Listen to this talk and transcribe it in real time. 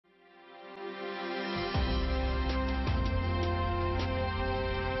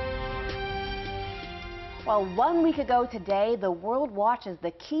Well, 1 week ago today, the world watches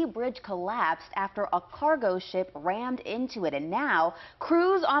the Key Bridge collapsed after a cargo ship rammed into it. And now,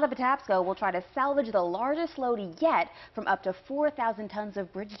 crews on the Patapsco will try to salvage the largest load yet from up to 4,000 tons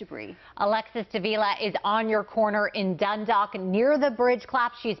of bridge debris. Alexis Davila is on your corner in Dundalk near the bridge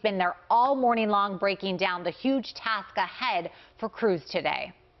collapse. She's been there all morning long breaking down the huge task ahead for crews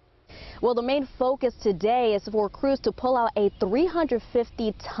today. Well, the main focus today is for crews to pull out a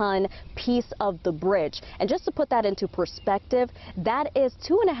 350-ton piece of the bridge. And just to put that into perspective, that is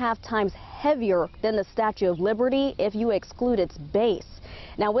 2.5 times heavier than the Statue of Liberty if you exclude its base.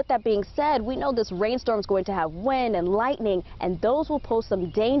 Now, with that being said, we know this rainstorm is going to have wind and lightning, and those will pose some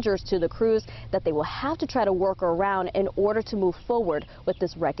dangers to the crews that they will have to try to work around in order to move forward with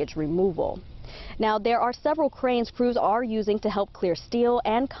this wreckage removal. Now, there are several cranes crews are using to help clear steel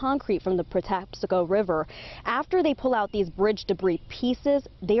and concrete from the Patapsco River. After they pull out these bridge debris pieces,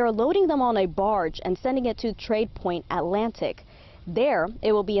 they are loading them on a barge and sending it to Trade Point Atlantic. There,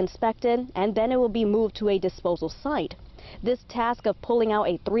 it will be inspected and then it will be moved to a disposal site. This task of pulling out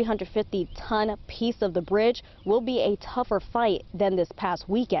a 350-ton piece of the bridge will be a tougher fight than this past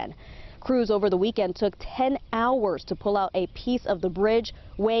weekend. Crews over the weekend took 10 hours to pull out a piece of the bridge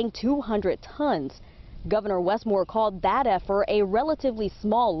weighing 200 tons. Governor Westmore called that effort a relatively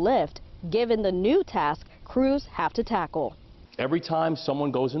small lift, given the new task crews have to tackle. Every time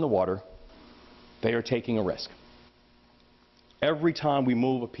someone goes in the water, they are taking a risk. Every time we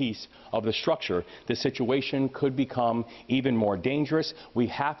move a piece of the structure, the situation could become even more dangerous. We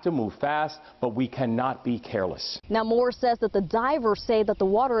have to move fast, but we cannot be careless. Now, Moore says that the divers say that the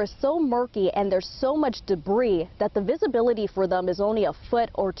water is so murky and there's so much debris that the visibility for them is only a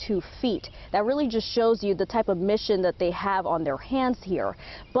foot or 2 feet. That really just shows you the type of mission that they have on their hands here.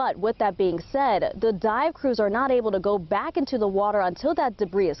 But with that being said, the dive crews are not able to go back into the water until that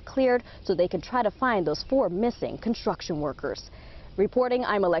debris is cleared so they can try to find those 4 missing construction workers. Reporting,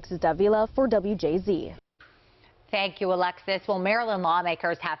 I'm Alexis Davila for WJZ. Thank you, Alexis. Well, Maryland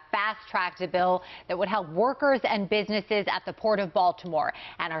lawmakers have fast-tracked a bill that would help workers and businesses at the Port of Baltimore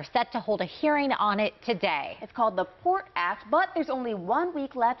and are set to hold a hearing on it today. It's called the Port Act, but there's only 1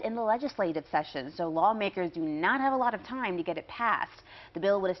 week left in the legislative session, so lawmakers do not have a lot of time to get it passed. The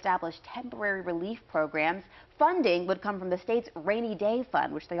bill would establish temporary relief programs. Funding would come from the state's rainy day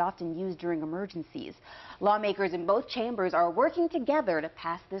fund, which they often use during emergencies. Lawmakers in both chambers are working together to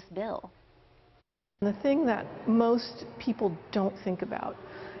pass this bill. The thing that most people don't think about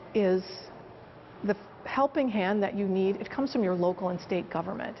is the helping hand that you need. It comes from your local and state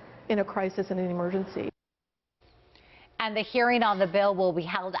government in a crisis and an emergency. And the hearing on the bill will be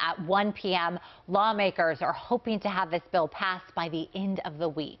held at 1 p.m. Lawmakers are hoping to have this bill passed by the end of the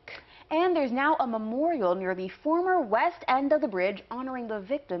week. And there's now a memorial near the former west end of the bridge honoring the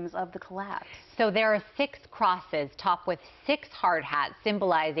victims of the collapse. So there are 6 crosses topped with 6 hard hats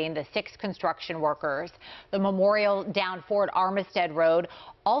symbolizing the 6 construction workers. The memorial down Fort Armistead Road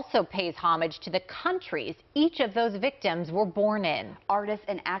also pays homage to the countries each of those victims were born in. Artist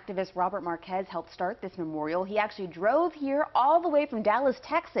and activist Robert Marquez helped start this memorial. He actually drove here all the way from Dallas,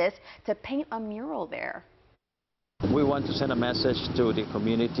 Texas to paint a mural there. We want to send a message to the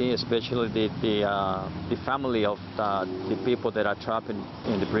community, especially the family of the people that are trapped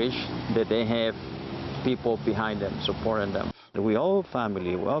in the bridge, that they have people behind them, supporting them. We all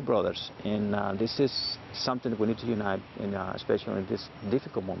family, we all brothers, and this is something we need to unite, especially in this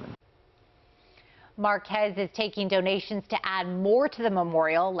difficult moment. Marquez is taking donations to add more to the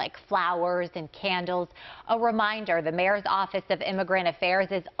memorial, like flowers and candles. A reminder, the Mayor's Office of Immigrant Affairs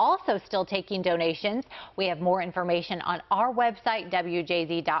is also still taking donations. We have more information on our website,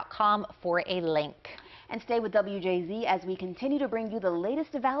 WJZ.com, for a link. And stay with WJZ as we continue to bring you the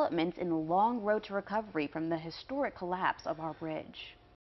latest developments in the long road to recovery from the historic collapse of our bridge.